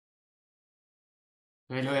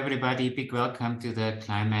Hello, everybody. Big welcome to the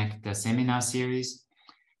Climate seminar series.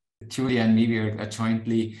 Julia and me, we are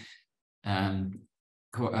jointly the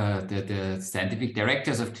scientific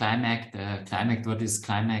directors of Climate. What is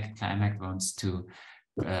Climate? Climate wants to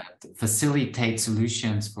facilitate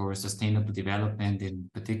solutions for sustainable development, in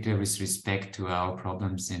particular with respect to our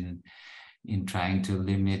problems in trying to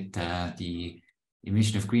limit the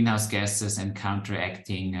emission of greenhouse gases and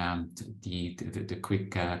counteracting the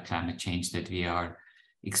quick climate change that we are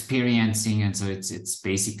experiencing. And so it's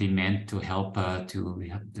basically meant to help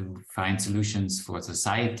to find solutions for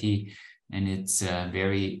society, and it's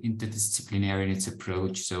very interdisciplinary in its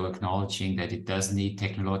approach, so acknowledging that it does need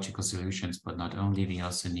technological solutions, but not only, we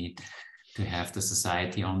also need to have the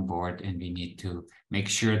society on board, and we need to make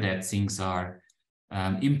sure that things are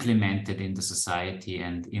implemented in the society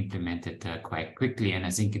and implemented quite quickly. And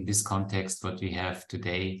I think in this context, what we have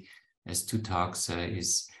today as two talks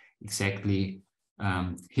is exactly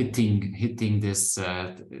hitting this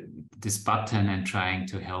this button and trying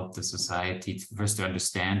to help the society first to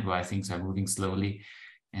understand why things are moving slowly,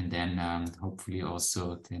 and then hopefully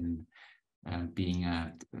also then being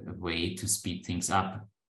a way to speed things up.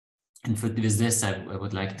 And with this, I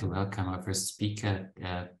would like to welcome our first speaker,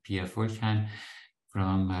 Pierre Furchheim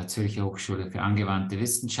from Zurich Hochschule für angewandte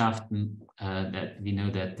Wissenschaften. That we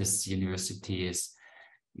know that this university is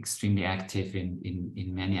extremely active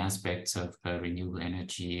in many aspects of renewable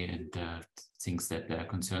energy and things that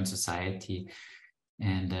concern society.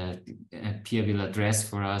 And Pierre will address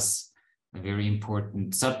for us a very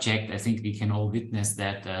important subject. I think we can all witness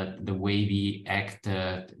that the way we act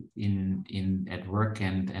at work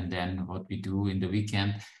and then what we do in the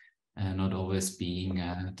weekend, not always being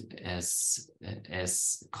as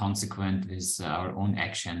consequent with our own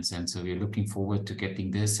actions. And so we're looking forward to getting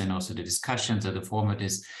this, and also the discussions. So the format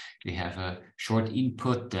is we have a short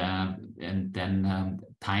input and then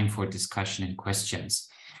time for discussion and questions,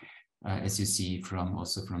 as you see from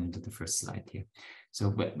the first slide here. So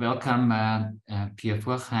welcome Pierre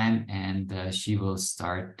Furchheim, and she will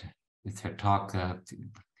start with her talk,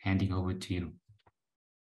 handing over to you.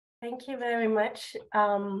 Thank you very much.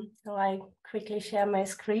 So I quickly share my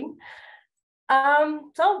screen.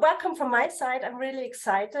 So welcome from my side. I'm really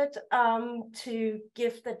excited to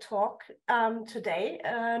give the talk today,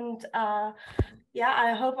 and yeah,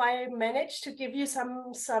 I hope I managed to give you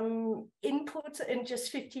some input in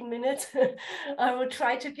just 15 minutes. I will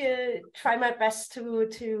try my best to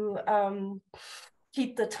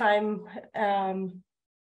keep the time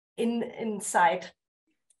inside.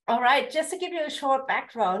 All right, just to give you a short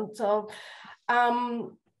background. So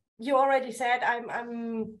you already said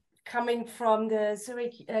I'm coming from the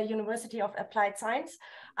Zurich University of Applied Science.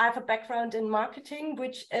 I have a background in marketing,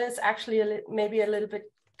 which is actually maybe a little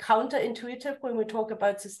bit counterintuitive when we talk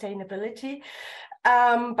about sustainability.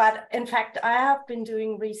 But in fact, I have been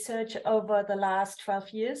doing research over the last 12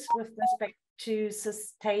 years with respect to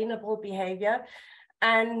sustainable behavior.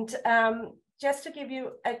 And just to give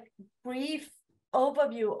you a brief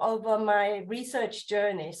overview over my research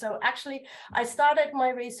journey. So actually, I started my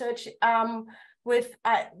research with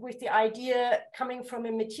the idea coming from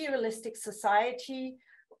a materialistic society.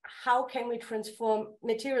 How can we transform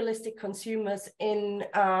materialistic consumers in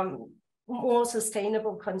more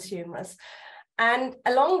sustainable consumers? And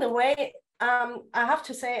along the way, I have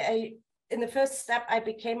to say, in the first step, I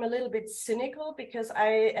became a little bit cynical, because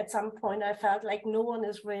at some point I felt like no one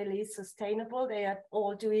is really sustainable. They are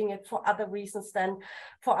all doing it for other reasons than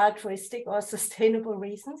for altruistic or sustainable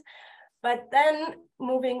reasons. But then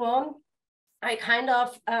moving on, I kind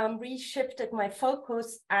of reshifted my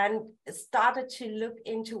focus and started to look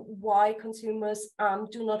into why consumers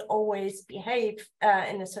do not always behave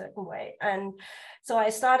in a certain way. And so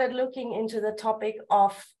I started looking into the topic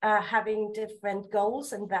of having different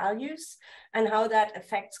goals and values, and how that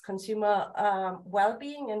affects consumer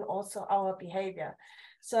well-being and also our behavior.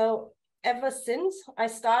 So ever since I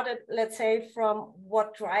started, let's say, from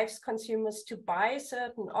what drives consumers to buy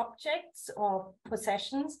certain objects or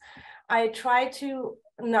possessions, I try to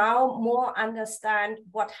now more understand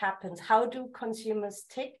what happens. How do consumers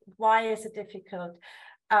tick? Why is it difficult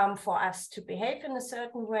for us to behave in a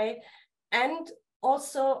certain way? And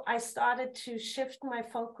also, I started to shift my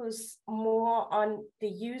focus more on the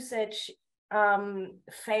usage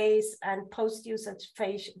phase and post-usage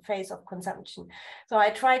phase of consumption. So I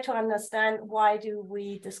try to understand, why do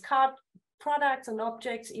we discard products and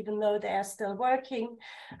objects even though they are still working?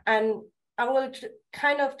 And I will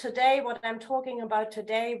kind of today, what I'm talking about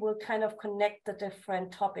today will kind of connect the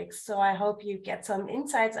different topics. So I hope you get some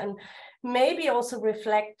insights and maybe also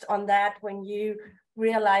reflect on that when you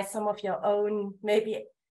realize some of your own maybe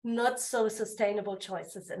not so sustainable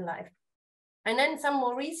choices in life. And then some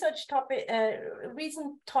more research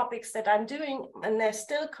recent topics that I'm doing, and they're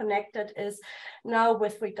still connected, is now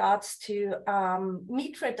with regards to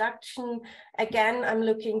meat reduction. Again, I'm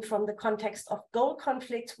looking from the context of goal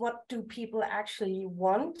conflicts. What do people actually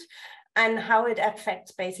want, and how it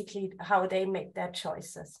affects basically how they make their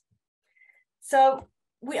choices. So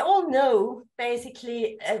we all know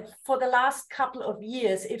basically for the last couple of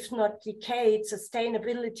years, if not decades,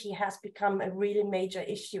 sustainability has become a really major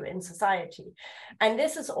issue in society. And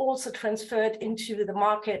this is also transferred into the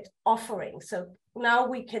market offering. So now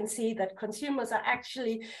we can see that consumers are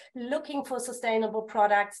actually looking for sustainable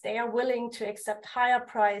products. They are willing to accept higher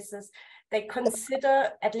prices. They consider,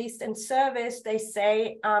 at least in surveys, they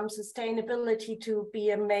say sustainability to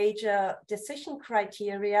be a major decision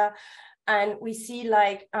criteria. And we see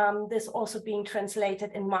like this also being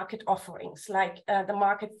translated in market offerings, like the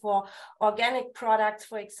market for organic products,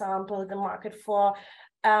 for example, the market for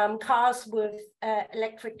cars with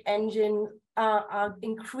electric engine are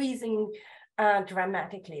increasing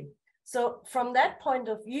dramatically. So from that point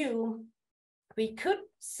of view, we could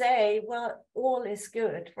say, well, all is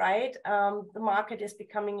good, right? The market is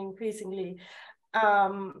becoming increasingly,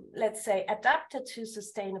 let's say, adapted to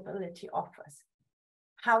sustainability offers.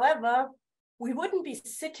 However, we wouldn't be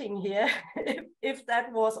sitting here if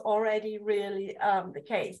that was already really the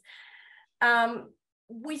case.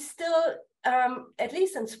 We still, at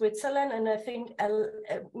least in Switzerland, and I think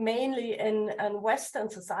mainly in Western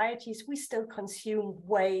societies, we still consume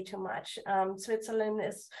way too much. Switzerland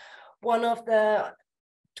is one of the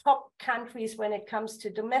top countries when it comes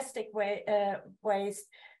to domestic waste.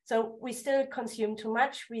 So we still consume too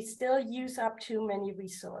much. We still use up too many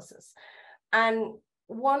resources. And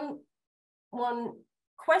one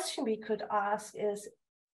question we could ask is,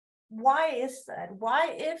 why is that?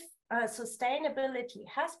 Why, if sustainability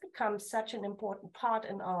has become such an important part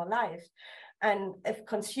in our life, and if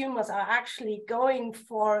consumers are actually going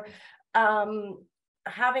for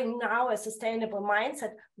having now a sustainable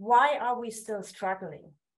mindset, why are we still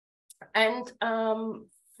struggling? And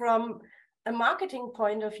from a marketing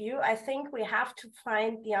point of view, I think we have to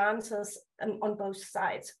find the answers on both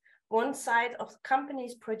sides. One side of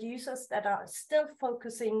companies, producers that are still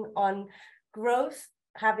focusing on growth,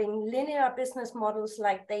 having linear business models,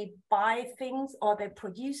 like they buy things or they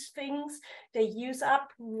produce things, they use up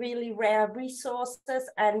really rare resources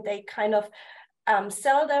and they kind of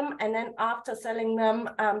sell them. And then after selling them,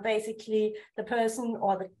 basically the person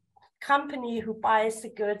or the company who buys the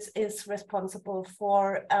goods is responsible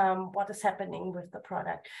for what is happening with the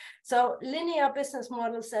product. So linear business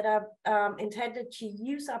models that are intended to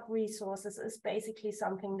use up resources is basically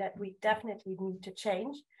something that we definitely need to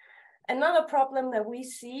change. Another problem that we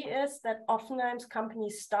see is that oftentimes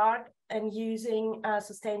companies start and using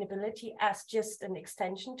sustainability as just an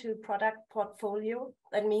extension to product portfolio.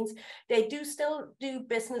 That means they do still do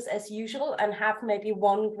business as usual and have maybe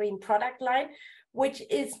one green product line, which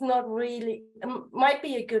is not really, might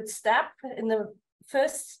be a good step in the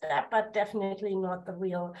first step, but definitely not the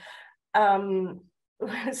real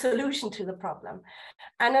solution to the problem.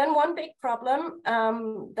 And then one big problem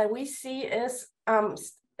that we see is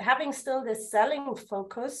having still this selling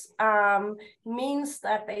focus means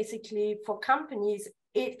that basically for companies,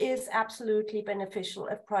 it is absolutely beneficial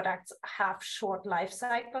if products have short life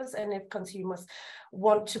cycles and if consumers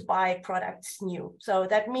want to buy products new. So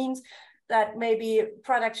that means that maybe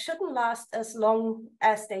products shouldn't last as long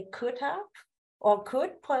as they could have or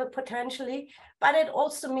could potentially, but it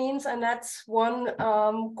also means, and that's one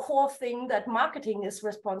core thing that marketing is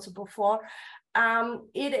responsible for,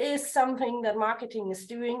 it is something that marketing is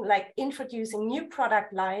doing, like introducing new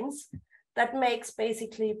product lines that makes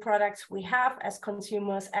basically products we have as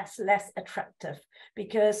consumers as less attractive,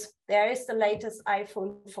 because there is the latest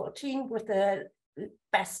iPhone 14 with the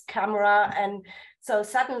best camera, and so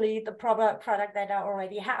suddenly the product that I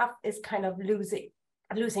already have is kind of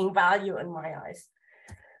losing value in my eyes.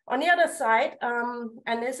 On the other side,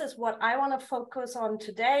 and this is what I want to focus on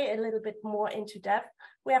today a little bit more into depth,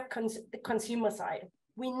 we have the consumer side.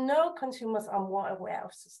 We know consumers are more aware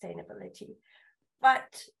of sustainability,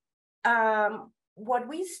 but what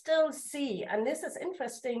we still see, and this is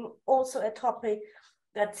interesting, also a topic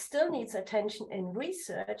that still needs attention in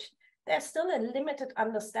research, there's still a limited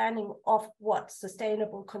understanding of what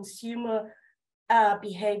sustainable consumer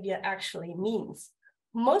behavior actually means.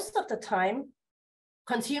 Most of the time,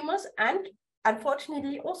 consumers and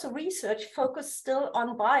unfortunately also research focus still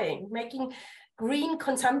on buying, making green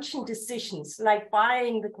consumption decisions, like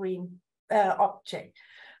buying the green object,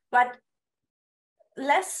 but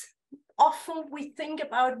less often we think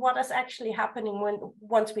about what is actually happening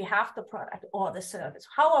once we have the product or the service.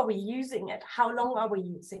 How are we using it? How long are we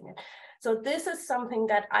using it? So this is something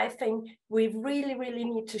that I think we really, really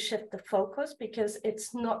need to shift the focus, because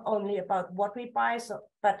it's not only about what we buy,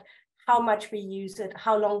 but how much we use it,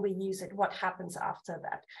 how long we use it, what happens after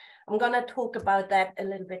that. I'm going to talk about that a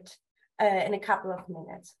little bit in a couple of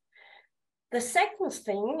minutes. The second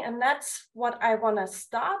thing, and that's what I want to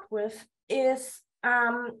start with, is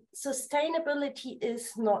sustainability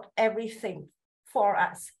is not everything for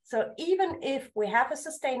us. So even if we have a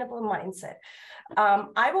sustainable mindset,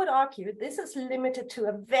 I would argue this is limited to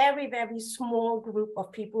a very, very small group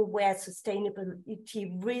of people where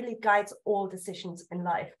sustainability really guides all decisions in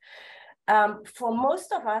life. For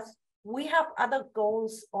most of us, we have other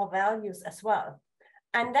goals or values as well.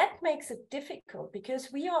 And that makes it difficult,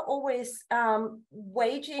 because we are always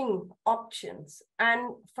weighing options.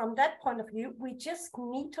 And from that point of view, we just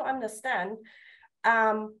need to understand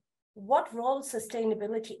what role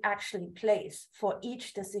sustainability actually plays for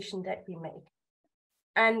each decision that we make.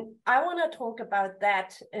 And I want to talk about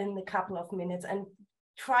that in a couple of minutes and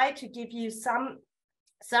try to give you some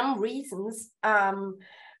reasons that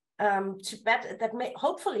may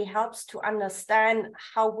hopefully helps to understand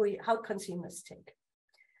how consumers think.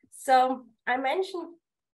 So I mentioned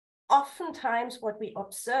oftentimes what we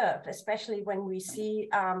observe, especially when we see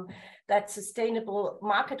that sustainable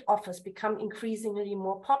market offers become increasingly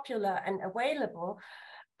more popular and available.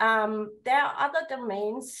 There are other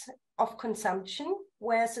domains of consumption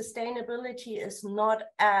where sustainability is not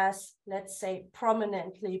as, let's say,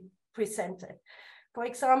 prominently presented. For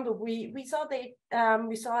example, we saw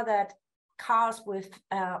that cars with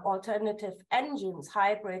alternative engines,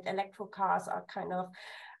 hybrid electric cars, are kind of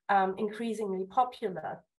increasingly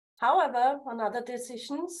popular. However, on other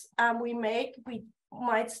decisions we might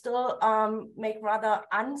still make rather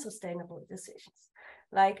unsustainable decisions,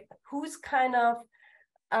 like who's kind of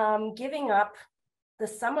giving up the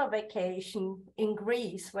summer vacation in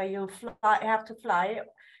Greece, where you have to fly,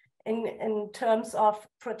 in terms of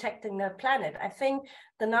protecting the planet. I think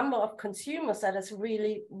the number of consumers that is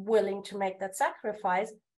really willing to make that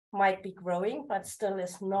sacrifice might be growing, but still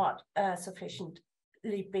is not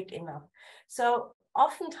sufficiently big enough. So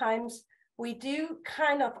oftentimes we do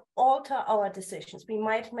kind of alter our decisions. We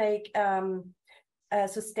might make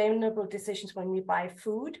sustainable decisions when we buy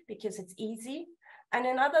food because it's easy. And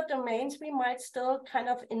in other domains, we might still kind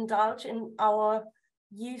of indulge in our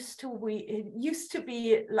used to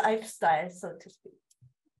be lifestyle, so to speak.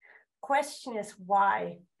 Question is,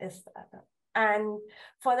 why is that? And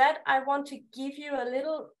for that, I want to give you a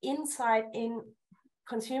little insight in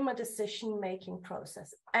consumer decision-making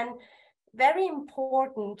process. And very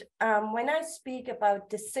important, when I speak about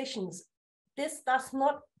decisions, this does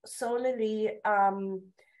not solely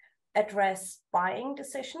address buying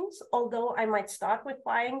decisions, although I might start with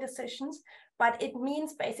buying decisions, but it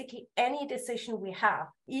means basically any decision we have,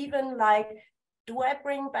 even like, do I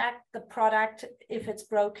bring back the product if it's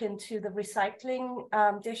broken to the recycling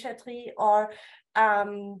déchetterie, or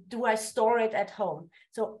do I store it at home?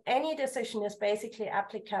 So any decision is basically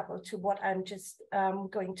applicable to what I'm just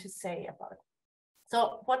going to say about.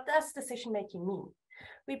 So what does decision-making mean?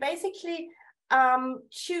 We basically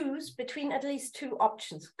choose between at least two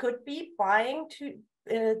options. Could be buying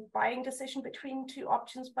decision between two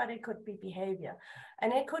options, but it could be behavior.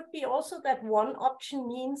 And it could be also that one option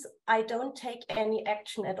means I don't take any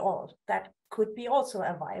action at all. That could be also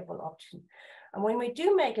a viable option. And when we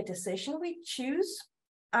do make a decision, we choose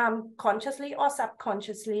consciously or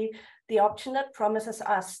subconsciously the option that promises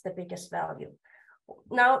us the biggest value.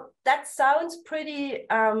 Now, that sounds pretty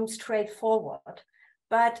straightforward,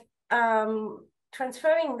 but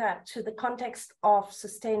transferring that to the context of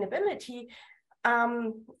sustainability,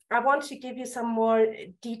 I want to give you some more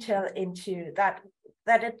detail into that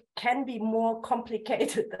it can be more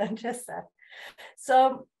complicated than just that.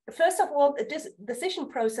 So first of all, this decision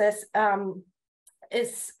process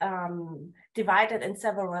is divided in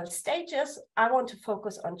several stages. I want to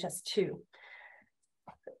focus on just two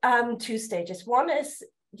stages. One is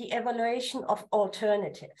the evaluation of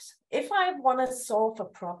alternatives. If I want to solve a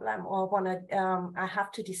problem or I have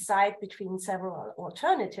to decide between several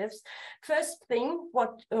alternatives, first thing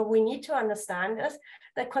what we need to understand is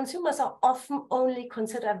that consumers are often only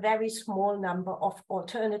consider a very small number of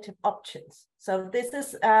alternative options. So this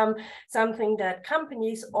is something that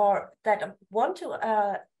companies or that want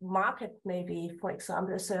to market maybe, for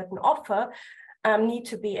example, a certain offer need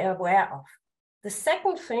to be aware of. The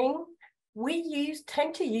second thing, we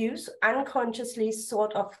tend to use unconsciously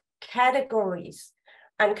sort of categories.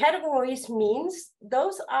 And categories means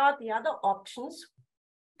those are the other options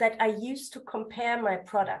that I use to compare my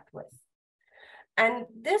product with. And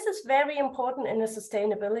this is very important in a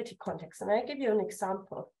sustainability context. And I'll give you an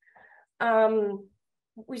example.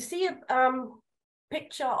 We see a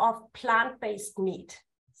picture of plant-based meat.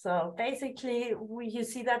 So basically, you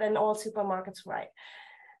see that in all supermarkets, right?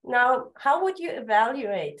 Now, how would you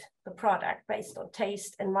evaluate the product based on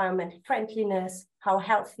taste, environment, friendliness, how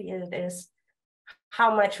healthy it is,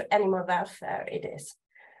 how much animal welfare it is?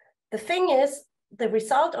 The thing is, the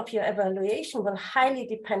result of your evaluation will highly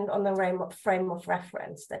depend on the frame of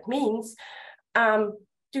reference. That means,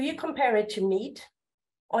 do you compare it to meat,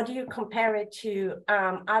 or do you compare it to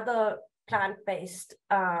other plant-based,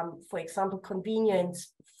 for example,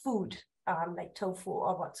 convenience food, like tofu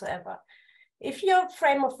or whatsoever? If your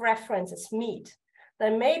frame of reference is meat,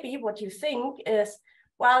 then maybe what you think is,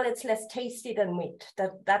 well, it's less tasty than meat.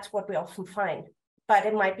 That's what we often find, but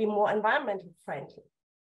it might be more environmentally friendly.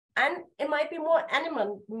 And it might be more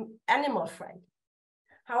animal friendly.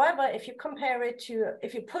 However, if you compare it to,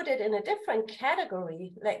 if you put it in a different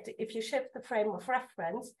category, like if you shift the frame of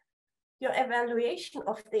reference, your evaluation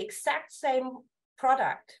of the exact same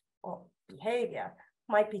product or behavior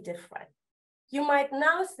might be different. You might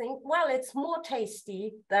now think, well, it's more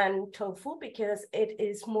tasty than tofu because it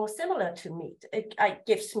is more similar to meat. It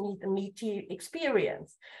gives me the meaty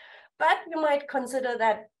experience. But you might consider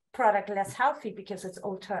that product less healthy because it's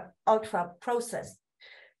ultra processed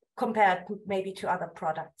compared maybe to other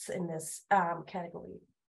products in this category.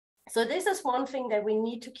 So this is one thing that we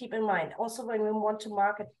need to keep in mind. Also, when we want to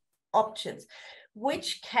market options,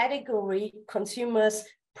 which category consumers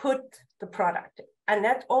put the product in. And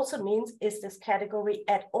that also means, is this category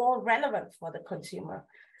at all relevant for the consumer?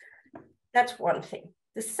 That's one thing.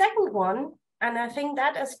 The second one, and I think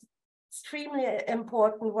that is extremely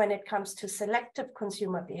important when it comes to selective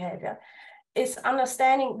consumer behavior, is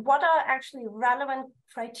understanding what are actually relevant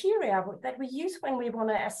criteria that we use when we want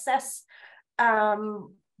to assess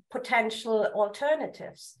potential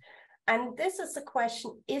alternatives. And this is the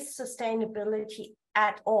question, is sustainability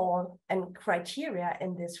at all a criteria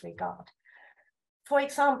in this regard? For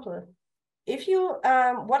example, if you,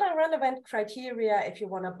 what are relevant criteria if you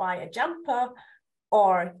want to buy a jumper,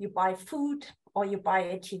 or you buy food, or you buy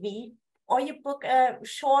a TV, or you book a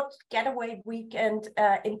short getaway weekend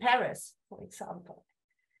in Paris, for example?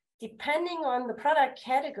 Depending on the product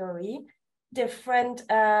category, different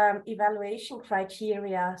evaluation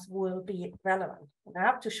criteria will be relevant. And I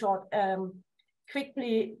have to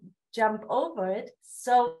quickly jump over it.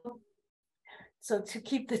 So to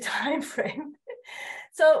keep the time frame.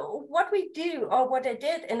 So what we do, or what I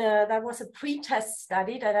did that was a pre-test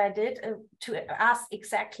study that I did to ask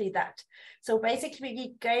exactly that. So basically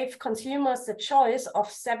we gave consumers the choice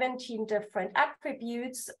of 17 different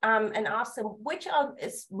attributes and asked them which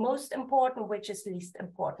is most important, which is least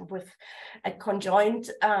important, with a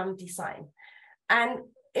conjoined design. And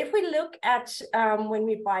if we look at when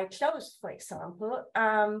we buy clothes, for example,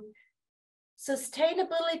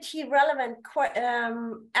 sustainability relevant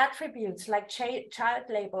attributes like child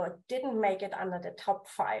labor didn't make it under the top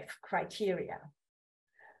 5 criteria.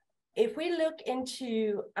 If we look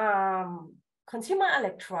into consumer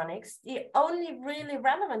electronics, the only really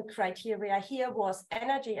relevant criteria here was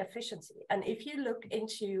energy efficiency. And if you look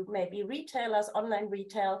into maybe retailers, online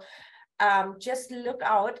retail, just look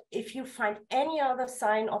out if you find any other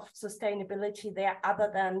sign of sustainability there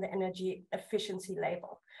other than the energy efficiency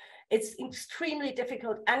label. It's extremely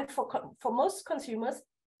difficult, and for most consumers,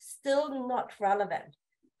 still not relevant.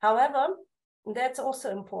 However, that's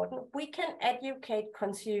also important. We can educate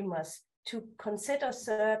consumers to consider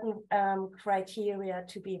certain criteria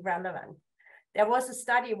to be relevant. There was a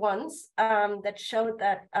study once that showed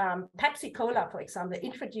that Pepsi Cola, for example,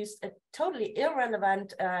 introduced a totally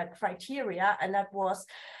irrelevant criteria, and that was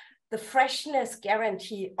the freshness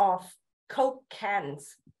guarantee of Coke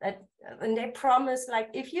cans. And they promise, like,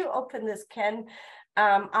 if you open this can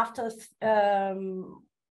after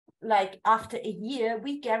a year,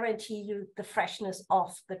 we guarantee you the freshness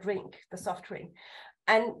of the drink, the soft drink.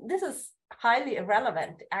 And this is highly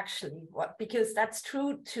irrelevant, actually, because that's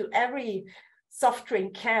true to every soft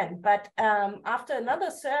drink can. But after another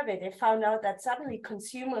survey, they found out that suddenly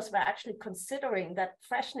consumers were actually considering that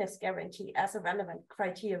freshness guarantee as a relevant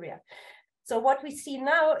criteria. So what we see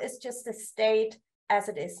now is just the state as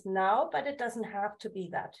it is now, but it doesn't have to be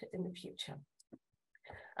that in the future.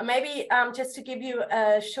 And maybe just to give you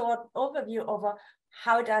a short overview over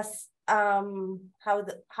how are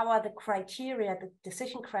the criteria, the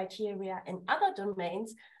decision criteria in other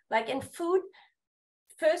domains, like in food.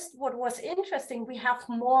 First, what was interesting, we have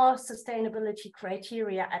more sustainability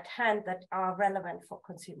criteria at hand that are relevant for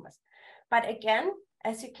consumers. But again,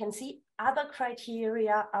 as you can see, other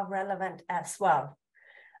criteria are relevant as well.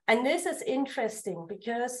 And this is interesting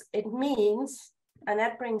because it means, and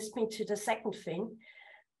that brings me to the second thing,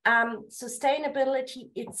 sustainability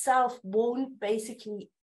itself won't basically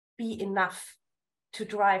be enough to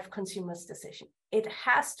drive consumers' decision. It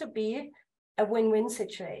has to be a win-win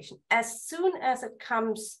situation. As soon as it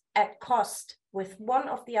comes at cost with one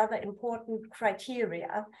of the other important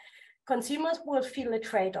criteria, consumers will feel a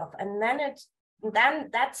trade-off, and then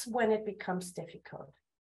that's when it becomes difficult.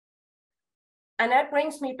 And that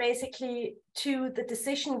brings me basically to the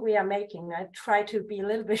decision we are making. I try to be a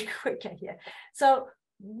little bit quicker here. So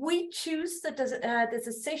we choose the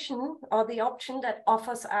decision or the option that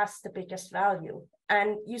offers us the biggest value.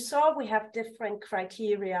 And you saw we have different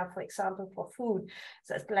criteria, for example, for food.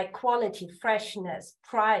 So it's like quality, freshness,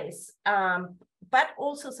 price, but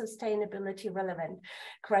also sustainability relevant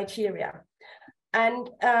criteria. And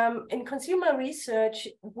in consumer research,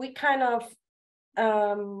 we kind of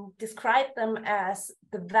describe them as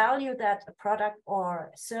the value that a product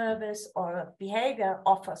or service or behavior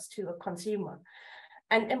offers to a consumer.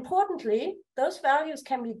 And importantly, those values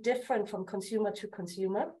can be different from consumer to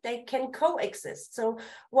consumer. They can coexist. So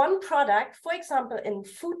one product, for example, in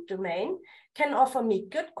food domain, can offer me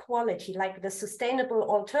good quality, like the sustainable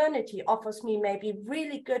alternative offers me maybe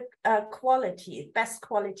really good quality, best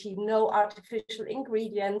quality, no artificial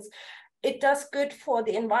ingredients. It does good for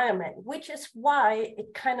the environment, which is why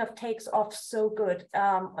it kind of takes off so good,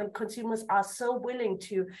 and consumers are so willing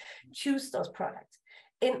to choose those products.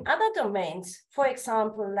 In other domains, for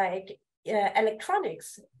example, like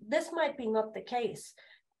electronics, this might be not the case.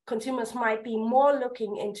 Consumers might be more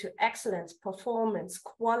looking into excellence, performance,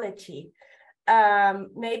 quality,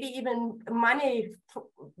 maybe even money,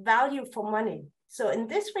 value for money. So in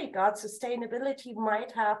this regard, sustainability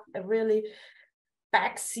might have a really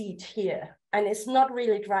backseat here, and it's not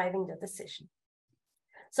really driving the decision.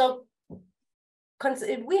 So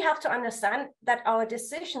we have to understand that our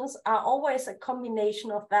decisions are always a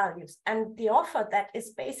combination of values, and the offer that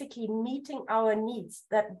is basically meeting our needs,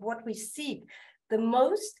 that what we seek the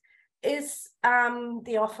most, is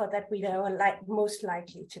the offer that we are most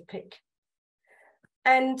likely to pick.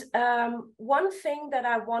 And one thing that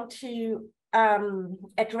I want to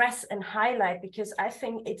address and highlight, because I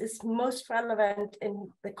think it is most relevant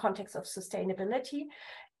in the context of sustainability,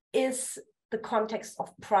 is the context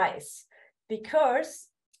of price. Because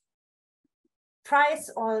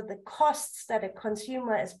price, or the costs that a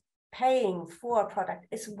consumer is paying for a product,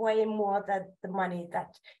 is way more than the money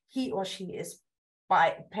that he or she is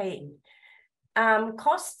paying.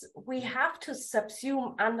 Costs we have to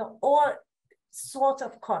subsume under all sorts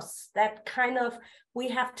of costs that kind of we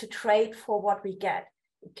have to trade for what we get.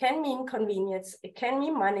 It can mean convenience, it can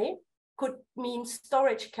mean money, could mean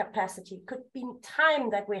storage capacity, could be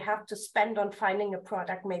time that we have to spend on finding a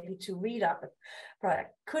product, maybe to read up a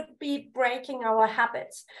product, could be breaking our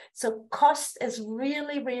habits. So cost is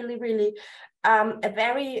really, really, really a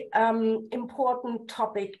very important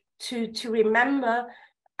topic to remember,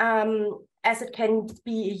 as it can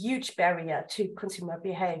be a huge barrier to consumer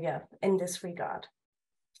behavior in this regard.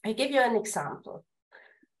 I give you an example.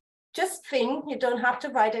 Just think, you don't have to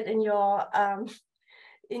write it in your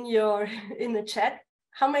in the chat,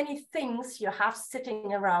 how many things you have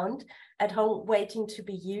sitting around at home waiting to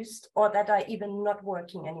be used, or that are even not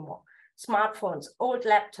working anymore. Smartphones, old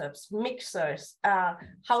laptops, mixers,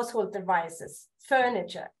 household devices,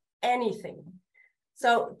 furniture, anything.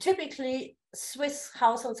 So typically Swiss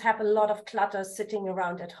households have a lot of clutter sitting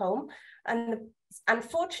around at home, and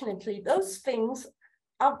unfortunately those things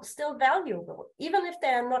are still valuable. Even if they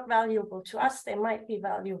are not valuable to us, they might be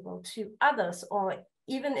valuable to others, or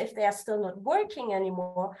even if they are still not working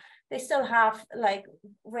anymore, they still have like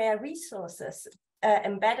rare resources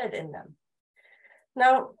embedded in them.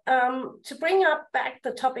 Now, to bring up back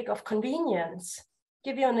the topic of convenience,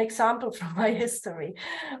 give you an example from my history.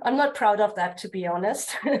 I'm not proud of that, to be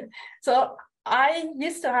honest. So I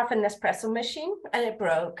used to have an espresso machine and it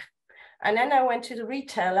broke. And then I went to the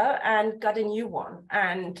retailer and got a new one.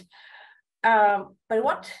 And but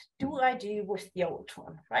what do I do with the old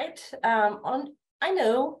one, right? I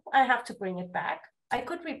know I have to bring it back. I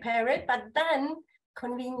could repair it, but then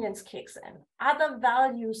convenience kicks in. Other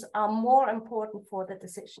values are more important for the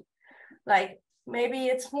decision. Like maybe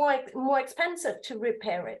it's more expensive to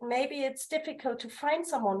repair it. Maybe it's difficult to find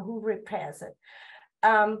someone who repairs it.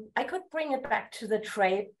 I could bring it back to the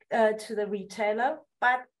trade, to the retailer,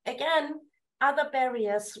 but again, other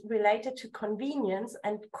barriers related to convenience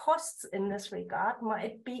and costs in this regard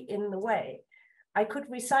might be in the way. I could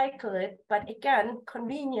recycle it, but again,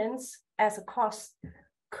 convenience as a cost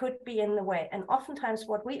could be in the way. And oftentimes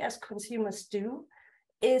what we as consumers do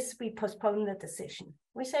is we postpone the decision.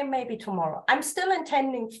 We say maybe tomorrow. I'm still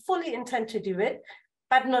fully intend to do it,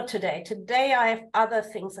 but not today. Today I have other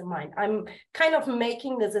things in mind. I'm kind of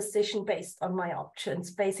making the decision based on my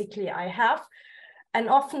options. Basically I have, and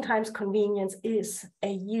oftentimes convenience is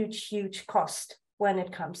a huge, huge cost when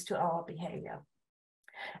it comes to our behavior.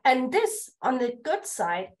 And this, on the good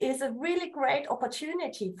side, is a really great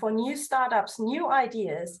opportunity for new startups, new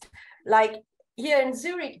ideas. Like here in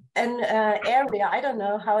Zurich, an area, I don't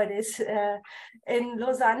know how it is in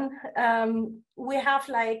Lausanne, we have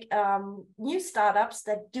like new startups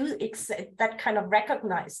that do that kind of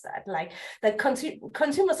recognize that, like that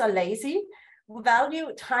consumers are lazy,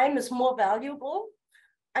 time is more valuable,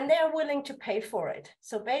 and they are willing to pay for it.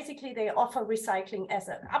 So basically they offer recycling as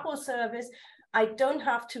an abo service. I don't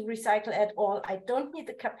have to recycle at all. I don't need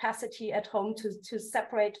the capacity at home to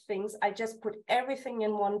separate things. I just put everything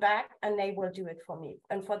in one bag and they will do it for me.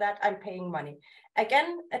 And for that, I'm paying money.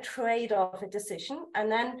 Again, a trade-off, a decision. And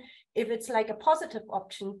then if it's like a positive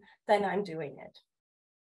option, then I'm doing it.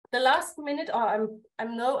 The last minute, or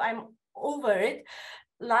I'm over it.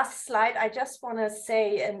 Last slide, I just want to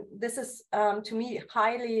say, and this is to me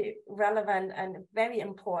highly relevant and very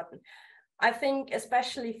important. I think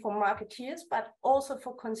especially for marketeers, but also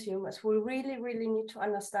for consumers, we really, really need to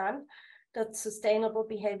understand that sustainable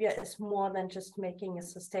behavior is more than just making a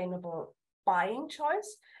sustainable buying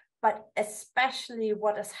choice, but especially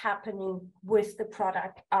what is happening with the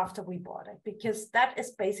product after we bought it, because that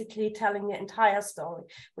is basically telling the entire story.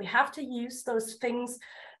 We have to use those things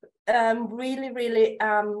really, really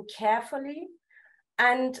carefully.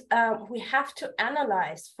 And we have to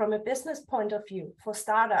analyze from a business point of view for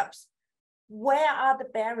startups, where are the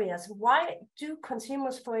barriers? Why do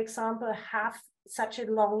consumers, for example, have such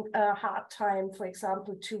a long, hard time, for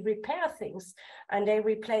example, to repair things, and they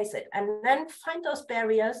replace it? And then find those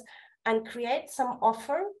barriers and create some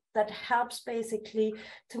offer that helps basically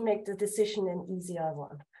to make the decision an easier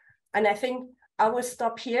one. And I think I will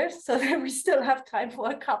stop here so that we still have time for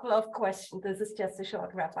a couple of questions. This is just a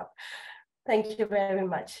short wrap up. Thank you very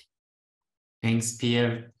much. Thanks,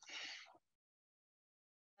 Pierre.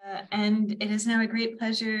 And it is now a great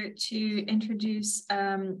pleasure to introduce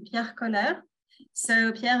Pierre Kohler.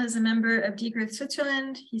 So Pierre is a member of Degrowth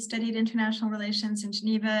Switzerland. He studied international relations in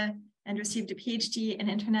Geneva and received a PhD in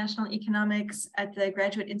international economics at the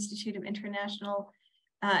Graduate Institute of International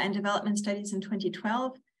and Development Studies in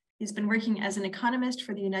 2012. He's been working as an economist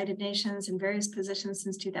for the United Nations in various positions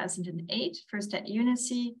since 2008, first at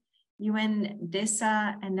UNICE,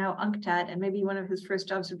 UNDESA, and now UNCTAD. And maybe one of his first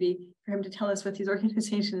jobs would be for him to tell us what these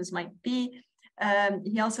organizations might be.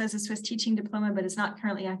 He also has a Swiss teaching diploma, but is not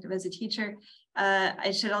currently active as a teacher.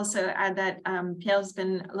 I should also add that Pierre has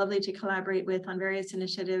been lovely to collaborate with on various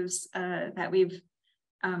initiatives that we've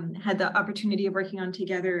had the opportunity of working on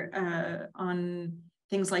together on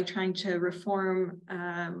things like trying to reform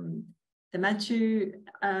the Mathieu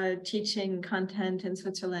teaching content in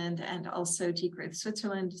Switzerland and also Degrowth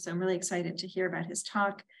Switzerland. So I'm really excited to hear about his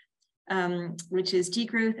talk, which is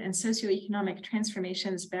Degrowth and Socio-Economic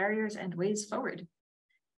Transformations, Barriers and Ways Forward.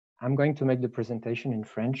 I'm going to make the presentation in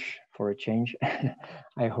French for a change.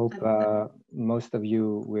 I hope most of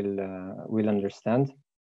you will understand.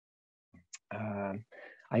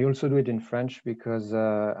 I also do it in French because,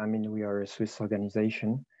 I mean, we are a Swiss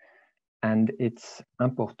organization and it's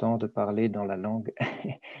important de parler dans la langue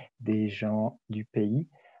des gens du pays.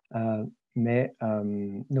 Donc,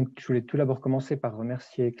 je voulais tout d'abord commencer par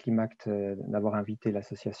remercier Climact d'avoir invité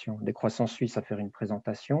l'association Décroissance Suisse à faire une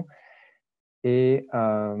présentation. Et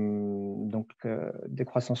donc,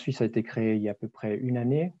 Décroissance Suisse a été créé il y a à peu près une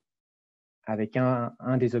année avec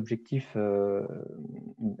un des objectifs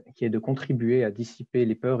qui est de contribuer à dissiper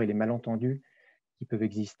les peurs et les malentendus qui peuvent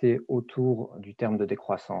exister autour du terme de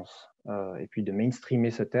décroissance et puis de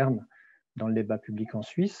mainstreamer ce terme dans le débat public en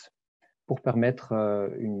Suisse pour permettre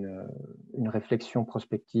une réflexion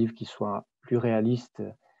prospective qui soit plus réaliste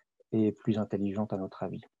et plus intelligente à notre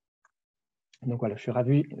avis. Donc voilà, je suis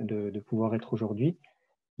ravi de pouvoir être aujourd'hui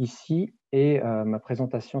ici et ma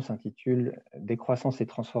présentation s'intitule « Décroissance et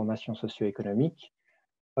transformation socio-économique,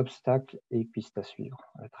 obstacles et pistes à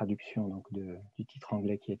suivre », la traduction donc du titre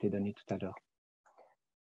anglais qui a été donné tout à l'heure.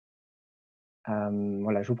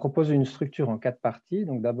 Voilà, je vous propose une structure en 4 parties.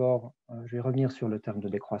 Donc d'abord, je vais revenir sur le terme de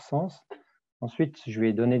décroissance. Ensuite, je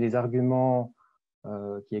vais donner des arguments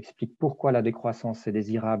qui expliquent pourquoi la décroissance est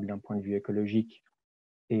désirable d'un point de vue écologique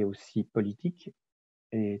et aussi politique.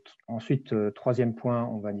 Et ensuite, troisième point,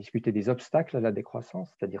 on va discuter des obstacles à la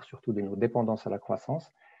décroissance, c'est-à-dire surtout de nos dépendances à la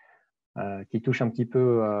croissance. qui touche un petit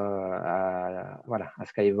peu voilà, à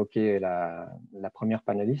ce qu'a évoqué la première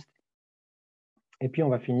panéliste. Et puis, on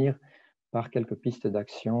va finir par quelques pistes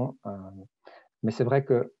d'action. Mais c'est vrai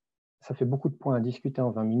que ça fait beaucoup de points à discuter en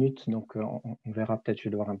 20 minutes, donc on verra, peut-être je vais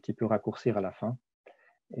devoir un petit peu raccourcir à la fin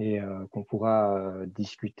et qu'on pourra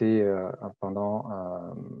discuter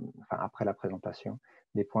après la présentation,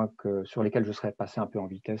 des points sur lesquels je serais passé un peu en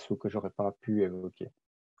vitesse ou que je n'aurais pas pu évoquer.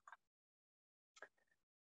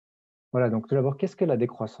 Voilà, donc tout d'abord, qu'est-ce que la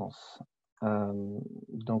décroissance?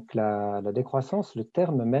 Donc la décroissance, le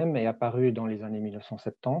terme même est apparu dans les années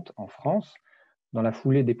 1970 en France, dans la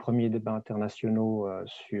foulée des premiers débats internationaux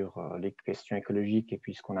sur les questions écologiques et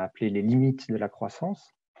puis ce qu'on a appelé les limites de la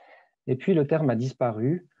croissance. Et puis le terme a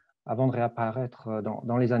disparu avant de réapparaître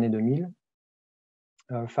dans les années 2000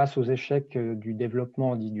 face aux échecs du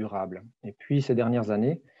développement dit durable. Et puis ces dernières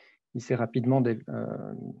années, il s'est rapidement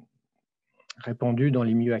répandu dans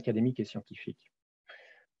les milieux académiques et scientifiques.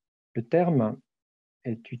 Le terme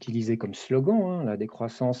est utilisé comme slogan. Hein. La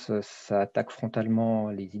décroissance, ça attaque frontalement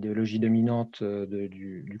les idéologies dominantes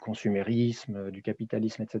du consumérisme, du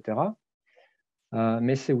capitalisme, etc.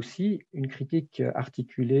 Mais c'est aussi une critique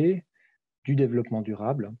articulée du développement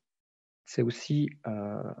durable. C'est aussi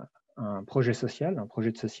un projet social, un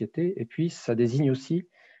projet de société, et puis ça désigne aussi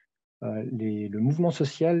le mouvement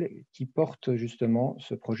social qui porte justement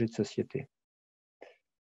ce projet de société.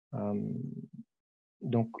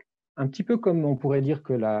 Donc, un petit peu comme on pourrait dire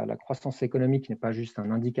que la croissance économique n'est pas juste un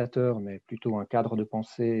indicateur, mais plutôt un cadre de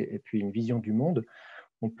pensée et puis une vision du monde,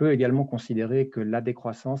 on peut également considérer que la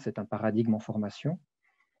décroissance est un paradigme en formation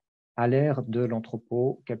à l'ère de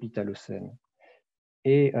l'anthropo-capitalocène.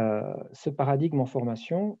 Et ce paradigme en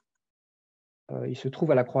formation, il se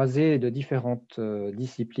trouve à la croisée de différentes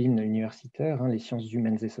disciplines universitaires, hein, les sciences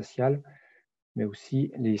humaines et sociales, mais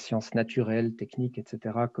aussi les sciences naturelles, techniques,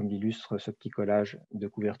 etc., comme l'illustre ce petit collage de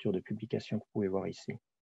couverture de publication que vous pouvez voir ici.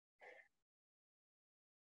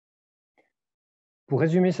 Pour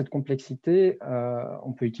résumer cette complexité,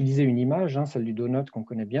 on peut utiliser une image, hein, celle du donut qu'on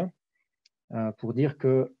connaît bien, pour dire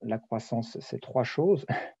que la croissance, c'est trois choses.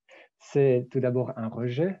 C'est tout d'abord un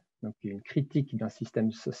rejet, donc une critique d'un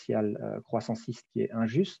système social croissanciste qui est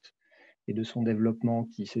injuste et de son développement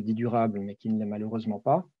qui se dit durable, mais qui ne l'est malheureusement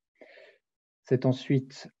pas. C'est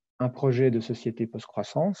ensuite un projet de société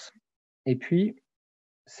post-croissance, et puis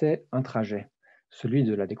c'est un trajet, celui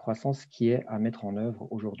de la décroissance qui est à mettre en œuvre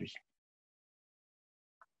aujourd'hui.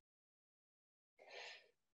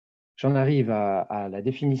 J'en arrive à la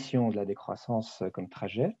définition de la décroissance comme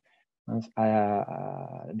trajet.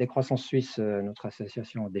 À Décroissance Suisse, notre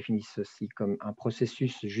association définit ceci comme un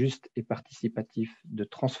processus juste et participatif de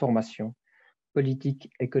transformation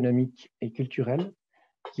politique, économique et culturelle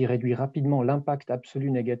qui réduit rapidement l'impact absolu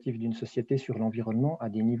négatif d'une société sur l'environnement à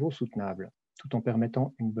des niveaux soutenables, tout en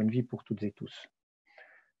permettant une bonne vie pour toutes et tous.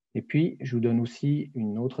 Et puis, je vous donne aussi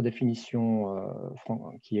une autre définition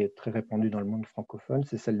qui est très répandue dans le monde francophone,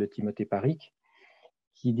 c'est celle de Timothée Paric,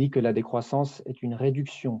 qui dit que la décroissance est une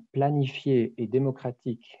réduction planifiée et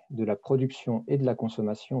démocratique de la production et de la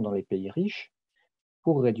consommation dans les pays riches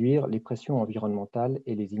pour réduire les pressions environnementales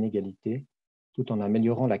et les inégalités, tout en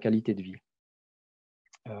améliorant la qualité de vie.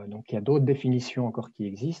 Donc, il y a d'autres définitions encore qui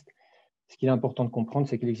existent. Ce qu'il est important de comprendre,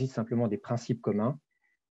 c'est qu'il existe simplement des principes communs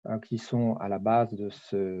qui sont à la base de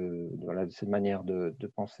cette manière de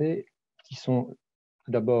penser, qui sont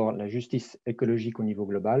tout d'abord la justice écologique au niveau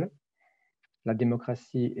global, la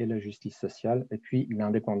démocratie et la justice sociale, et puis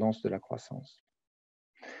l'indépendance de la croissance.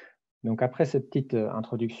 Donc après cette petite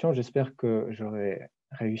introduction, j'espère que j'aurai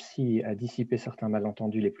réussi à dissiper certains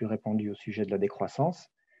malentendus les plus répandus au sujet de la décroissance,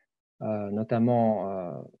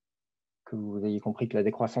 notamment que vous ayez compris que la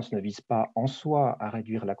décroissance ne vise pas en soi à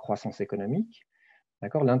réduire la croissance économique.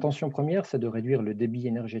 L'intention première, c'est de réduire le débit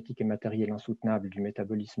énergétique et matériel insoutenable du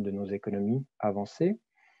métabolisme de nos économies avancées.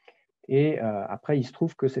 Et après, il se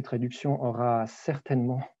trouve que cette réduction aura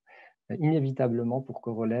certainement, inévitablement, pour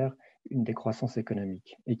corollaire, une décroissance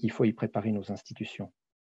économique et qu'il faut y préparer nos institutions.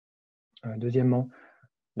 Deuxièmement,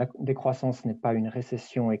 la décroissance n'est pas une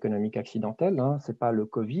récession économique accidentelle, hein, ce n'est pas le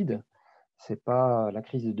Covid, ce n'est pas la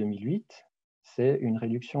crise de 2008, c'est une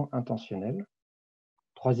réduction intentionnelle.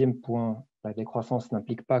 Troisième point, la décroissance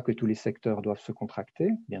n'implique pas que tous les secteurs doivent se contracter,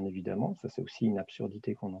 bien évidemment, ça c'est aussi une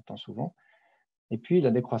absurdité qu'on entend souvent. Et puis la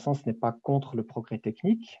décroissance n'est pas contre le progrès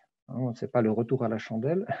technique, hein, ce n'est pas le retour à la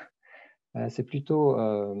chandelle, c'est plutôt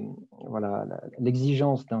voilà,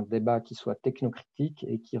 l'exigence d'un débat qui soit technocritique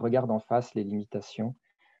et qui regarde en face les limitations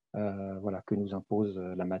voilà, que nous impose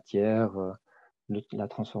la matière, la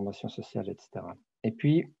transformation sociale, etc. Et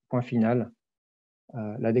puis, point final,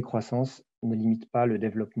 la décroissance ne limite pas le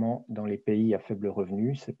développement dans les pays à faible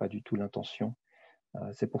revenu, ce n'est pas du tout l'intention.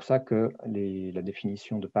 C'est pour ça que la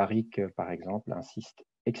définition de Parik, par exemple, insiste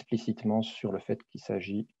explicitement sur le fait qu'il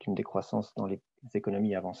s'agit d'une décroissance dans les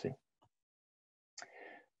économies avancées.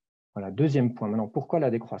 Voilà, deuxième point. Maintenant, pourquoi la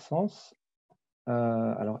décroissance?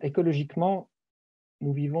 Alors, écologiquement,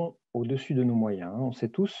 nous vivons au-dessus de nos moyens. On sait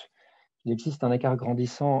tous qu'il existe un écart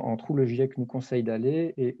grandissant entre où le GIEC nous conseille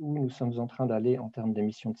d'aller et où nous sommes en train d'aller en termes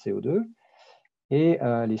d'émissions de CO2. Et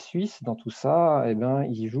les Suisses, dans tout ça, eh bien,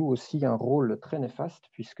 ils jouent aussi un rôle très néfaste,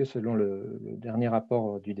 puisque selon le dernier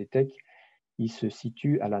rapport du DTEC, ils se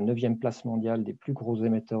situent à la 9e place mondiale des plus gros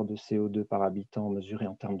émetteurs de CO2 par habitant mesurés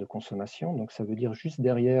en termes de consommation. Donc ça veut dire juste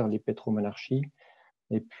derrière les pétromonarchies,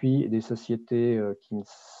 et puis des sociétés qui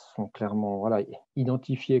sont clairement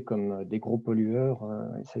identifiées comme des gros pollueurs.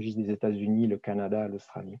 Il s'agit des États-Unis, le Canada,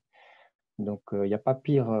 l'Australie. Donc il n'y a pas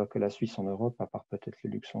pire que la Suisse en Europe, à part peut-être le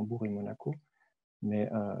Luxembourg et Monaco.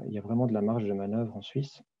 Mais il y a vraiment de la marge de manœuvre en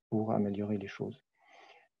Suisse pour améliorer les choses.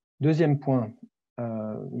 Deuxième point,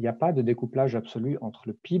 il n'y a pas de découplage absolu entre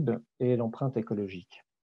le PIB et l'empreinte écologique.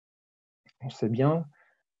 On sait bien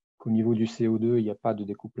qu'au niveau du CO2, il n'y a pas de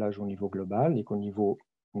découplage au niveau global et qu'au niveau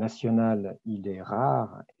national, il est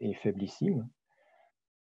rare et faiblissime.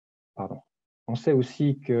 Pardon. On sait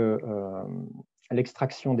aussi que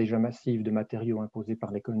l'extraction déjà massive de matériaux imposés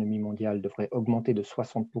par l'économie mondiale devrait augmenter de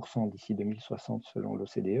 60% d'ici 2060 selon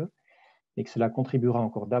l'OCDE et que cela contribuera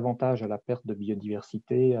encore davantage à la perte de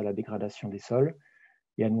biodiversité, à la dégradation des sols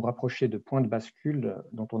et à nous rapprocher de points de bascule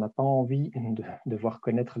dont on n'a pas envie de voir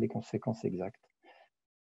connaître les conséquences exactes.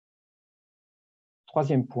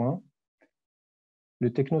 Troisième point,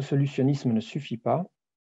 le technosolutionnisme ne suffit pas.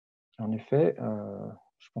 En effet,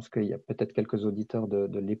 je pense qu'il y a peut-être quelques auditeurs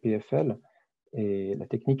de l'EPFL, et la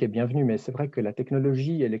technique est bienvenue, mais c'est vrai que la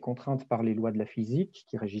technologie, elle est contrainte par les lois de la physique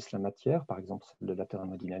qui régissent la matière, par exemple celle de la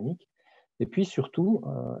thermodynamique. Et puis surtout,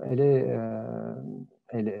 elle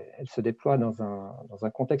se déploie dans un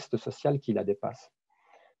contexte social qui la dépasse.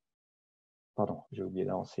 Pardon, j'ai oublié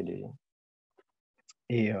d'avancer les...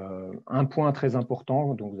 Et un point très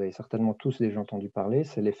important, dont vous avez certainement tous déjà entendu parler,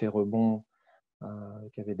 c'est l'effet rebond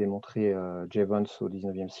qu'avait démontré Jevons au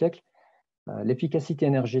XIXe siècle. L'efficacité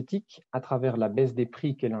énergétique, à travers la baisse des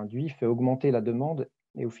prix qu'elle induit, fait augmenter la demande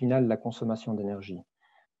et au final la consommation d'énergie.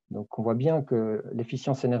 Donc on voit bien que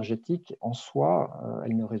l'efficience énergétique, en soi,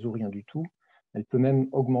 elle ne résout rien du tout. Elle peut même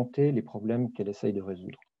augmenter les problèmes qu'elle essaye de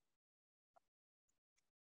résoudre.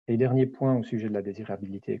 Et dernier point au sujet de la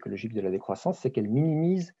désirabilité écologique de la décroissance, c'est qu'elle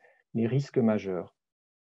minimise les risques majeurs.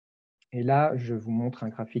 Et là, je vous montre un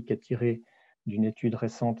graphique qui est tiré d'une étude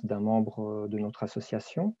récente d'un membre de notre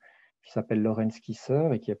association, qui s'appelle Lorenz Kisser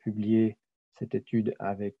et qui a publié cette étude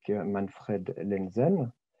avec Manfred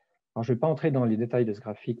Lenzen. Alors, je ne vais pas entrer dans les détails de ce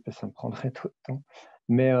graphique parce que ça me prendrait trop de temps,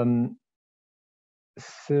 mais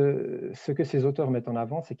ce que ces auteurs mettent en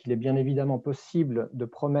avant, c'est qu'il est bien évidemment possible de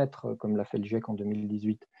promettre, comme l'a fait le GIEC en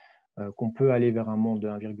 2018, qu'on peut aller vers un monde de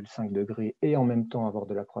 1,5 degré et en même temps avoir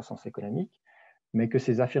de la croissance économique, mais que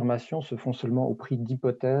ces affirmations se font seulement au prix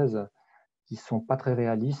d'hypothèses qui ne sont pas très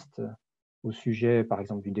réalistes au sujet, par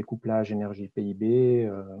exemple, du découplage énergie-PIB,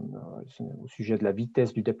 au sujet de la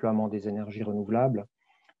vitesse du déploiement des énergies renouvelables,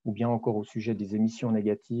 ou bien encore au sujet des émissions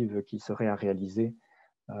négatives qui seraient à réaliser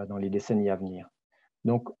dans les décennies à venir.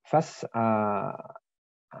 Donc, face à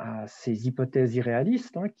ces hypothèses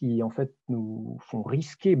irréalistes qui, en fait, nous font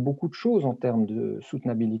risquer beaucoup de choses en termes de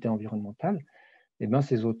soutenabilité environnementale, eh bien,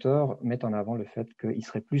 ces auteurs mettent en avant le fait qu'il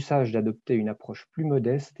serait plus sage d'adopter une approche plus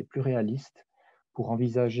modeste et plus réaliste pour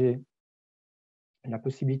envisager la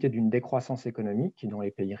possibilité d'une décroissance économique dans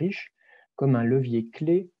les pays riches comme un levier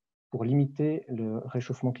clé pour limiter le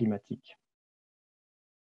réchauffement climatique.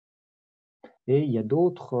 Et il y a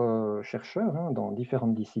d'autres chercheurs dans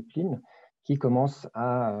différentes disciplines qui commencent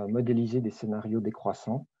à modéliser des scénarios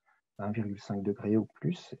décroissants à 1,5 degré ou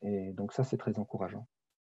plus, et donc ça, c'est très encourageant.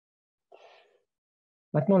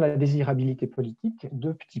 Maintenant, la désirabilité politique,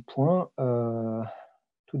 deux petits points.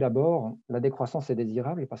 Tout d'abord, la décroissance est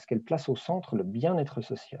désirable parce qu'elle place au centre le bien-être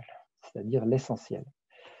social, c'est-à-dire l'essentiel.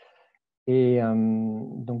 Et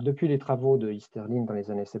donc, depuis les travaux de Easterlin dans les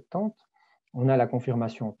années 70, on a la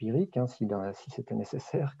confirmation empirique, si c'était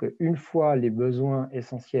nécessaire, qu'une fois les besoins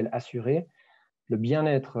essentiels assurés, le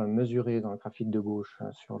bien-être mesuré dans le graphique de gauche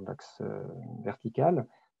sur l'axe vertical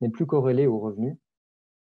n'est plus corrélé aux revenus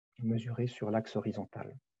mesurés sur l'axe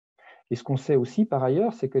horizontal. Et ce qu'on sait aussi par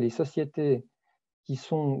ailleurs, c'est que les sociétés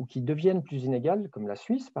qui deviennent plus inégales, comme la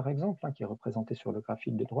Suisse par exemple, qui est représentée sur le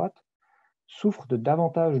graphique de droite, souffrent de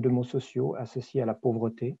davantage de maux sociaux associés à la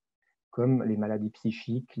pauvreté, comme les maladies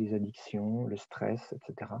psychiques, les addictions, le stress,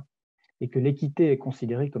 etc. et que l'équité est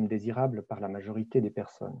considérée comme désirable par la majorité des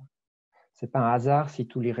personnes. Ce n'est pas un hasard si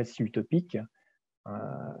tous les récits utopiques,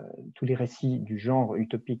 tous les récits du genre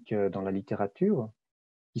utopique dans la littérature,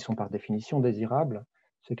 qui sont par définition désirables,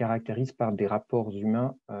 se caractérisent par des rapports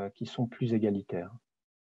humains qui sont plus égalitaires.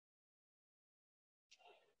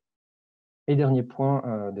 Et dernier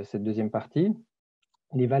point de cette deuxième partie,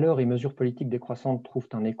 les valeurs et mesures politiques décroissantes trouvent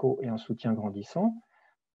un écho et un soutien grandissant.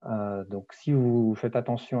 Donc, si vous faites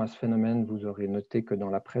attention à ce phénomène, vous aurez noté que dans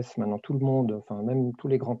la presse, maintenant, tout le monde, enfin, même tous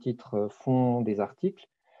les grands titres font des articles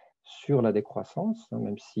sur la décroissance, hein,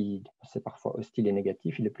 même si c'est parfois hostile et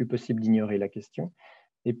négatif, il est plus possible d'ignorer la question.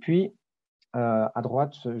 Et puis, à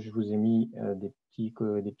droite, je vous ai mis des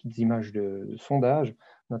petites images de sondage,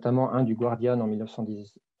 notamment un du Guardian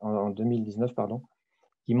en 2019,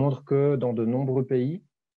 qui montre que dans de nombreux pays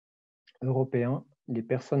européens, les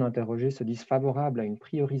personnes interrogées se disent favorables à une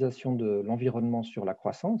priorisation de l'environnement sur la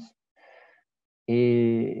croissance.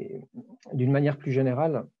 Et d'une manière plus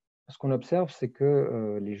générale, ce qu'on observe, c'est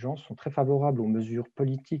que les gens sont très favorables aux mesures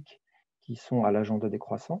politiques qui sont à l'agenda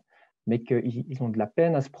décroissant, mais qu'ils ont de la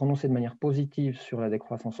peine à se prononcer de manière positive sur la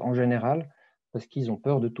décroissance en général, parce qu'ils ont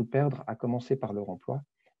peur de tout perdre, à commencer par leur emploi.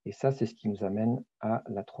 Et ça, c'est ce qui nous amène à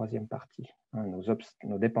la troisième partie, hein,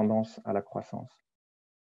 nos dépendances à la croissance.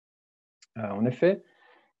 En effet,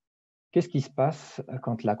 qu'est-ce qui se passe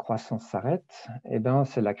quand la croissance s'arrête? Eh bien,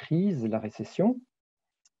 c'est la crise, la récession,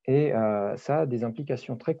 et ça a des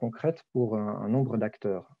implications très concrètes pour un nombre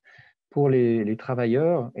d'acteurs. Pour les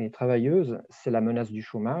travailleurs et les travailleuses, c'est la menace du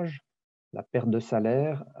chômage, la perte de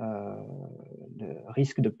salaire, le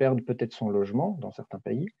risque de perdre peut-être son logement dans certains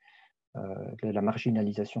pays, la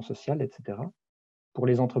marginalisation sociale, etc. Pour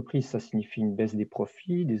les entreprises, ça signifie une baisse des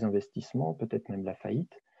profits, des investissements, peut-être même la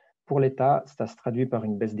faillite. Pour l'État, ça se traduit par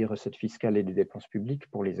une baisse des recettes fiscales et des dépenses publiques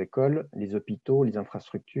pour les écoles, les hôpitaux, les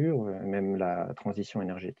infrastructures, même la transition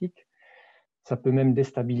énergétique. Ça peut même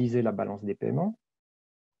déstabiliser la balance des paiements.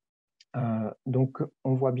 Donc,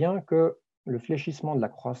 on voit bien que le fléchissement de la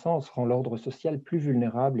croissance rend l'ordre social plus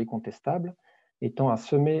vulnérable et contestable et tend à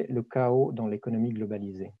semer le chaos dans l'économie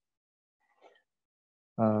globalisée.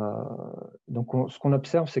 Donc, ce qu'on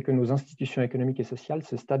observe, c'est que nos institutions économiques et sociales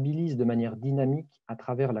se stabilisent de manière dynamique à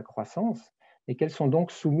travers la croissance et qu'elles sont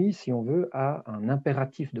donc soumises, si on veut, à un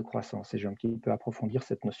impératif de croissance. Et je vais un petit peu approfondir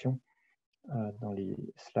cette notion dans les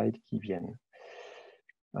slides qui viennent.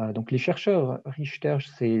 Donc, les chercheurs Richter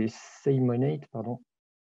et Seymoneit,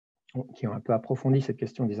 qui ont un peu approfondi cette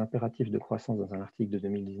question des impératifs de croissance dans un article de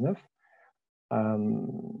 2019,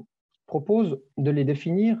 proposent de les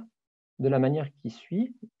définir de la manière qui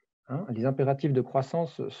suit. Les impératifs de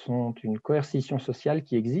croissance sont une coercition sociale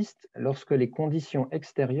qui existe lorsque les conditions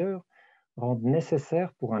extérieures rendent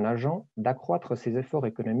nécessaire pour un agent d'accroître ses efforts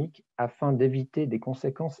économiques afin d'éviter des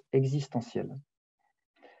conséquences existentielles.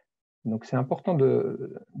 Donc, c'est important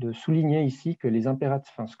de souligner ici que les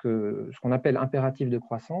impératifs, ce qu'on appelle impératifs de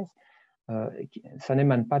croissance, ça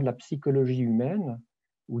n'émane pas de la psychologie humaine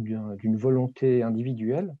ou d'une volonté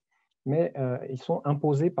individuelle, mais ils sont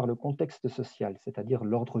imposés par le contexte social, c'est-à-dire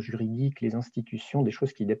l'ordre juridique, les institutions, des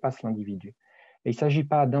choses qui dépassent l'individu. Et il ne s'agit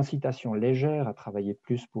pas d'incitation légère à travailler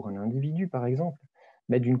plus pour un individu, par exemple,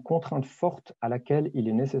 mais d'une contrainte forte à laquelle il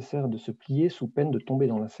est nécessaire de se plier sous peine de tomber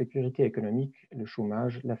dans l'insécurité économique, le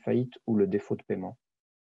chômage, la faillite ou le défaut de paiement.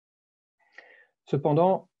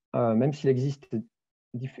 Cependant, même s'il existe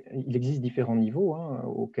différents niveaux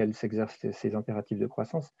auxquels s'exercent ces impératifs de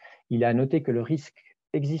croissance, il est à noter que le risque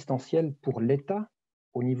existentiel pour l'État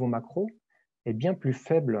au niveau macro est bien plus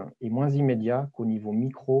faible et moins immédiat qu'au niveau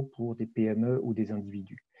micro pour des PME ou des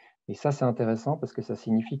individus. Et ça, c'est intéressant parce que ça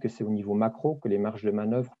signifie que c'est au niveau macro que les marges de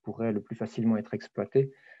manœuvre pourraient le plus facilement être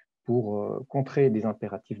exploitées pour contrer des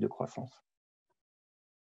impératifs de croissance.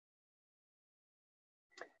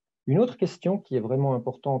 Une autre question qui est vraiment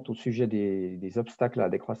importante au sujet des obstacles à la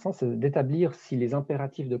décroissance, c'est d'établir si les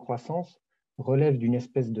impératifs de croissance relèvent d'une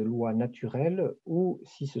espèce de loi naturelle ou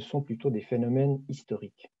si ce sont plutôt des phénomènes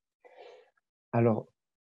historiques. Alors,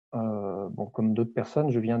 comme d'autres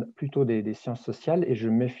personnes, je viens plutôt des sciences sociales et je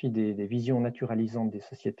me méfie des visions naturalisantes des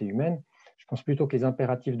sociétés humaines. Je pense plutôt que les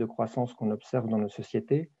impératifs de croissance qu'on observe dans nos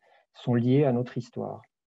sociétés sont liés à notre histoire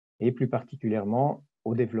et plus particulièrement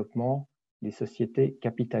au développement des sociétés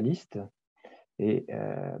capitalistes, et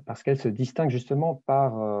parce qu'elles se distinguent justement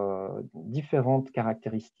par différentes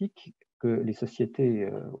caractéristiques que les sociétés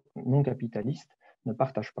non capitalistes ne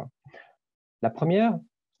partagent pas. La première,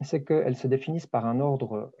 c'est qu'elles se définissent par un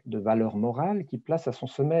ordre de valeurs morales qui place à son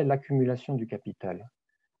sommet l'accumulation du capital.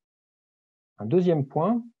 Un deuxième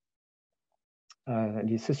point,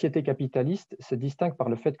 les sociétés capitalistes se distinguent par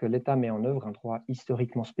le fait que l'État met en œuvre un droit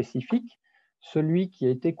historiquement spécifique, celui qui a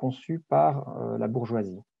été conçu par la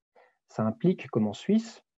bourgeoisie. Ça implique, comme en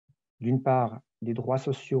Suisse, d'une part, des droits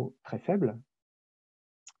sociaux très faibles.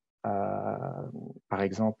 Par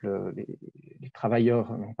exemple, les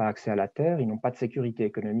travailleurs n'ont pas accès à la terre, ils n'ont pas de sécurité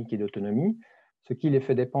économique et d'autonomie, ce qui les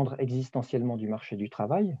fait dépendre existentiellement du marché du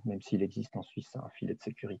travail, même s'il existe en Suisse un filet de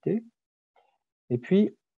sécurité. Et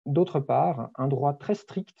puis, d'autre part, un droit très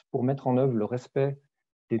strict pour mettre en œuvre le respect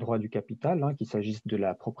des droits du capital, qu'il s'agisse de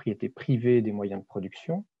la propriété privée des moyens de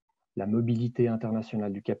production, la mobilité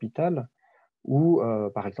internationale du capital, ou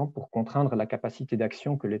par exemple pour contraindre la capacité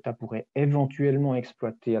d'action que l'État pourrait éventuellement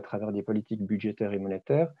exploiter à travers des politiques budgétaires et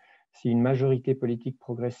monétaires si une majorité politique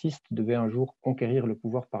progressiste devait un jour conquérir le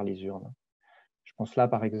pouvoir par les urnes. Je pense là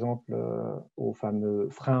par exemple au fameux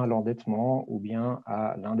frein à l'endettement ou bien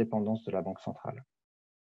à l'indépendance de la Banque centrale.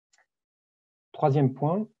 Troisième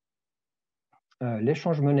point,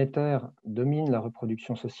 l'échange monétaire domine la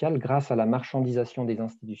reproduction sociale grâce à la marchandisation des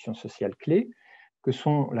institutions sociales clés, que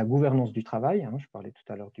sont la gouvernance du travail, je parlais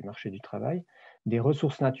tout à l'heure du marché du travail, des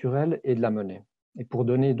ressources naturelles et de la monnaie. Et pour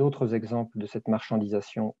donner d'autres exemples de cette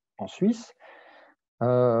marchandisation en Suisse,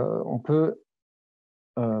 on peut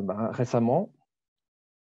récemment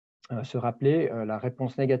se rappeler la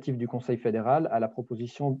réponse négative du Conseil fédéral à la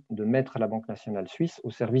proposition de mettre la Banque nationale suisse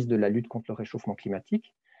au service de la lutte contre le réchauffement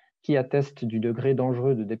climatique, qui atteste du degré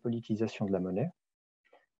dangereux de dépolitisation de la monnaie,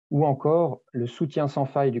 ou encore le soutien sans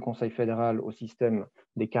faille du Conseil fédéral au système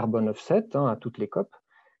des carbone offset, à toutes les COP,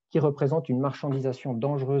 qui représente une marchandisation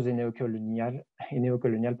dangereuse et néocoloniale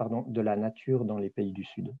de la nature dans les pays du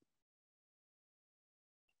Sud.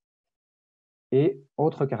 Et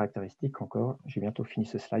autre caractéristique encore, j'ai bientôt fini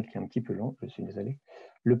ce slide qui est un petit peu long, je suis désolé,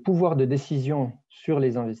 le pouvoir de décision sur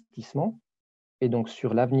les investissements et donc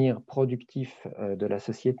sur l'avenir productif de la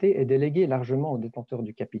société est délégué largement aux détenteurs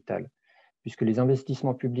du capital, puisque les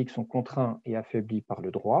investissements publics sont contraints et affaiblis par le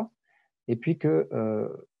droit, et puis que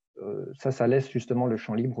ça laisse justement le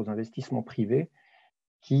champ libre aux investissements privés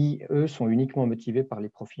qui, eux, sont uniquement motivés par les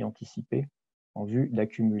profits anticipés en vue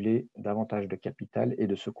d'accumuler davantage de capital et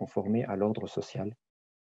de se conformer à l'ordre social,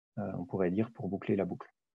 on pourrait dire, pour boucler la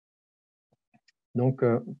boucle. Donc,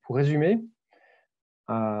 pour résumer,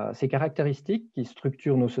 ces caractéristiques qui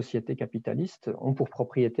structurent nos sociétés capitalistes ont pour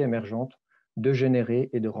propriété émergente de générer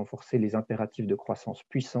et de renforcer les impératifs de croissance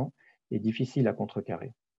puissants et difficiles à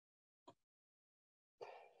contrecarrer.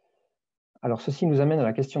 Alors, ceci nous amène à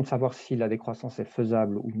la question de savoir si la décroissance est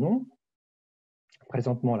faisable ou non.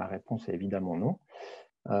 Présentement, la réponse est évidemment non.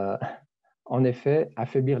 En effet,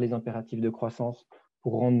 affaiblir les impératifs de croissance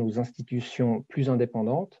pour rendre nos institutions plus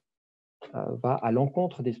indépendantes va à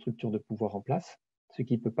l'encontre des structures de pouvoir en place, ce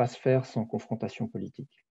qui ne peut pas se faire sans confrontation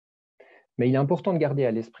politique. Mais il est important de garder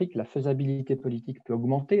à l'esprit que la faisabilité politique peut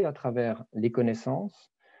augmenter à travers les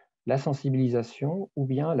connaissances, la sensibilisation ou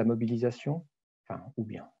bien la mobilisation,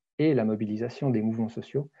 et la mobilisation des mouvements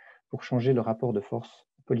sociaux pour changer le rapport de force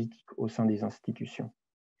politique au sein des institutions.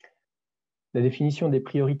 La définition des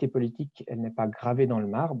priorités politiques, elle n'est pas gravée dans le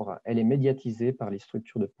marbre, elle est médiatisée par les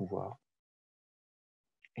structures de pouvoir.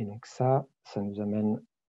 Et donc ça nous amène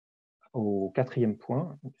au quatrième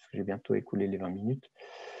point, puisque j'ai bientôt écoulé les 20 minutes.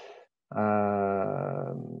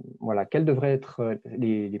 Voilà, quelles devraient être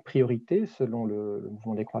les priorités selon le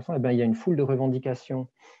mouvement décroissant? Il y a une foule de revendications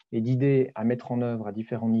et d'idées à mettre en œuvre à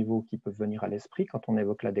différents niveaux qui peuvent venir à l'esprit quand on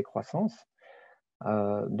évoque la décroissance.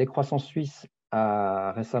 Décroissance Suisse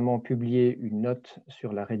a récemment publié une note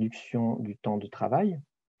sur la réduction du temps de travail,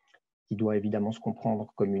 qui doit évidemment se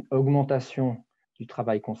comprendre comme une augmentation du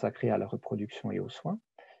travail consacré à la reproduction et aux soins.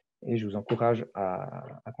 Et je vous encourage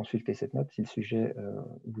à consulter cette note si le sujet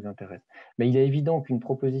vous intéresse. Mais il est évident qu'une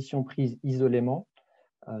proposition prise isolément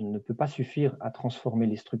ne peut pas suffire à transformer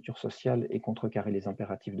les structures sociales et contrecarrer les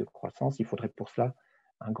impératifs de croissance. Il faudrait pour cela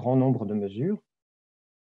un grand nombre de mesures.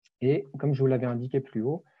 Et comme je vous l'avais indiqué plus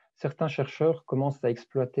haut, certains chercheurs commencent à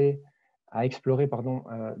explorer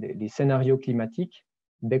les scénarios climatiques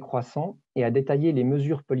décroissants et à détailler les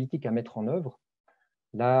mesures politiques à mettre en œuvre.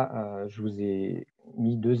 Là, je vous ai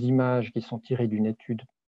mis deux images qui sont tirées d'une étude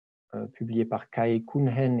publiée par Kai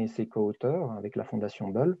Kuhnhen et ses co-auteurs avec la Fondation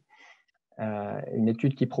Böll, une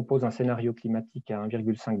étude qui propose un scénario climatique à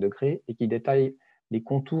 1,5 degré et qui détaille les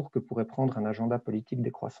contours que pourrait prendre un agenda politique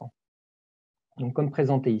décroissant. Donc, comme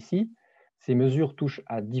présenté ici, ces mesures touchent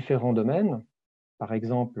à différents domaines. Par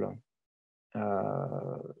exemple,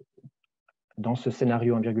 dans ce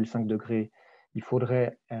scénario 1,5 degré, il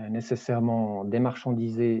faudrait nécessairement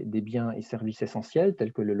démarchandiser des biens et services essentiels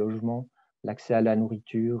tels que le logement, l'accès à la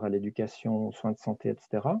nourriture, à l'éducation, aux soins de santé,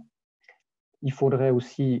 etc. Il faudrait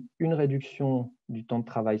aussi une réduction du temps de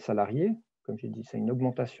travail salarié. Comme j'ai dit, c'est une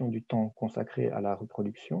augmentation du temps consacré à la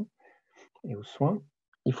reproduction et aux soins.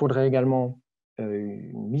 Il faudrait également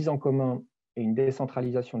une mise en commun et une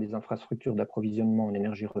décentralisation des infrastructures d'approvisionnement en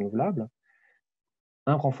énergie renouvelable,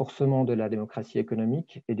 un renforcement de la démocratie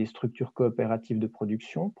économique et des structures coopératives de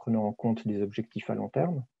production prenant en compte des objectifs à long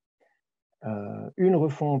terme, une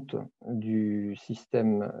refonte du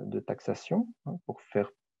système de taxation pour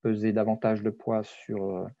faire peser davantage de poids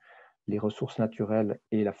sur les ressources naturelles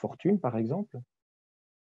et la fortune, par exemple.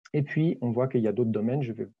 Et puis, on voit qu'il y a d'autres domaines,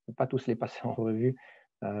 je ne vais pas tous les passer en revue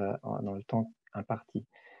dans le temps imparti.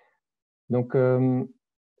 Donc,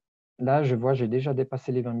 là, je vois, j'ai déjà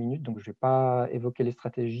dépassé les 20 minutes, donc je ne vais pas évoquer les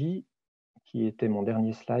stratégies, qui était mon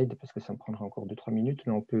dernier slide, parce que ça me prendra encore 2-3 minutes,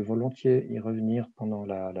 mais on peut volontiers y revenir pendant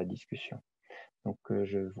la discussion. Donc,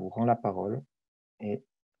 je vous rends la parole et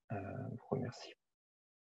vous remercie.